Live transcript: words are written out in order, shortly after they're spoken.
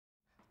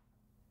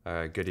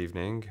Good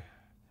evening.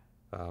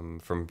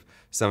 From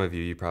some of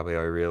you, you probably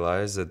already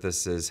realize that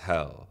this is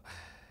hell,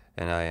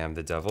 and I am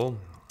the devil.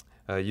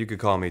 You could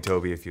call me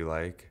Toby if you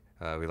like.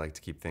 We like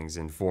to keep things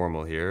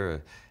informal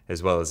here,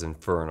 as well as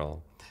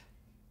infernal.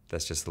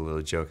 That's just a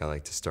little joke I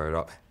like to start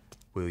off.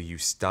 Will you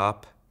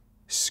stop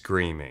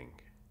screaming?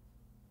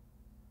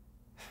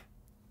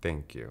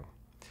 Thank you.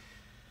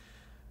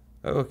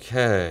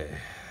 Okay,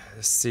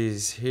 this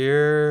sees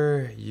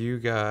here, you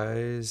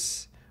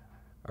guys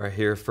are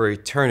here for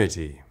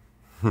eternity,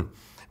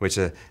 which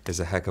is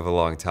a heck of a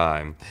long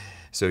time.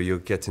 So you'll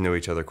get to know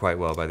each other quite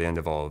well by the end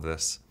of all of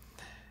this.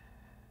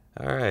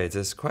 All right,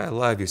 there's quite a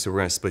lot of you, so we're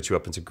going to split you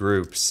up into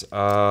groups.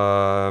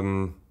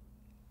 Let's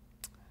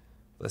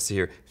see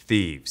here.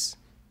 Thieves.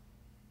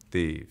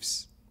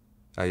 Thieves.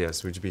 Ah,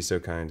 yes, would you be so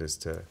kind as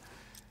to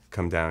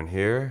come down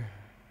here?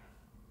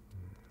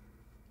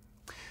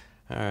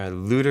 All right,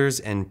 looters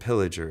and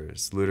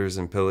pillagers. Looters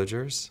and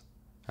pillagers.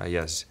 Ah,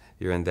 yes,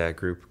 you're in that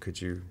group. Could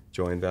you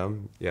join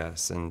them?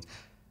 Yes, and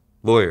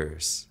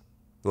lawyers.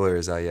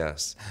 Lawyers, ah,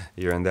 yes,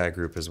 you're in that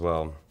group as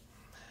well.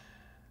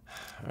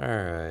 All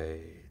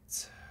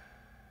right.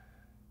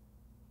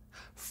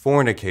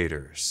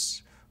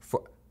 Fornicators.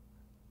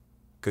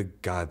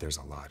 Good God, there's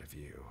a lot of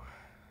you.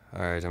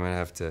 All right, I'm gonna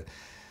have to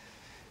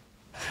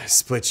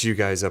split you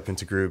guys up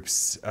into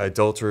groups.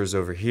 Adulterers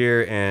over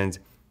here and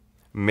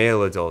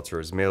male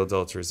adulterers. Male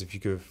adulterers, if you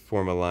could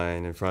form a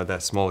line in front of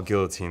that small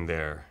guillotine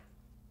there.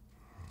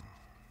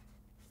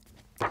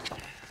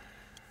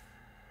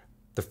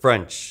 The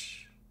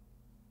French.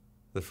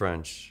 The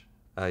French.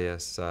 Ah,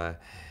 yes,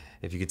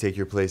 if you could take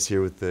your place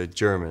here with the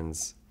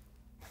Germans.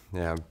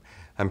 Yeah,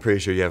 I'm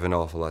pretty sure you have an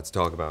awful lot to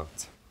talk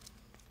about.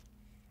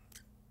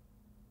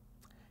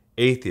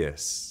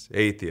 Atheists.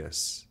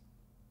 Atheists.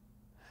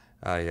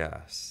 Ah,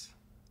 yes.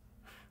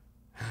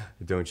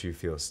 Don't you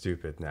feel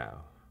stupid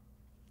now?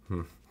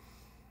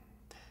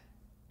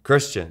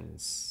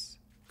 Christians.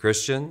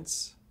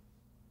 Christians?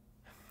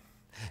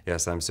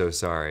 Yes, I'm so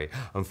sorry.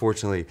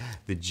 Unfortunately,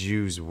 the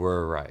Jews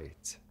were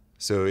right.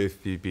 So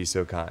if you'd be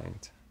so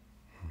kind.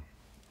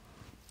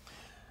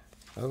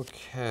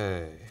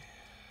 Okay.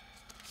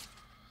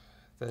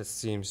 That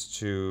seems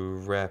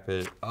to wrap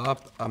it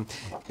up.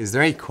 Is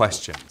there any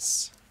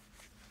questions?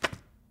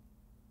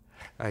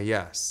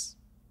 Yes.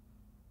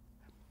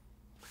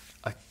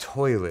 A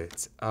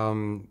toilet.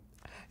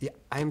 Yeah,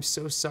 I'm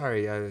so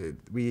sorry.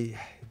 We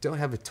don't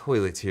have a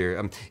toilet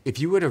here. If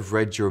you would have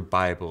read your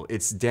Bible,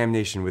 it's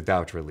damnation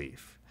without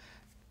relief.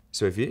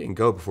 So if you didn't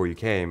go before you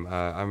came,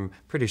 I'm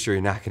pretty sure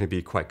you're not going to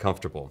be quite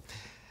comfortable.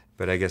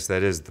 But I guess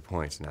that is the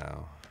point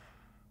now.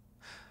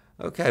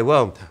 Okay,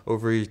 well,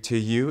 over to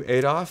you,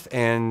 Adolf,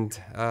 and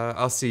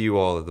I'll see you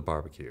all at the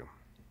barbecue.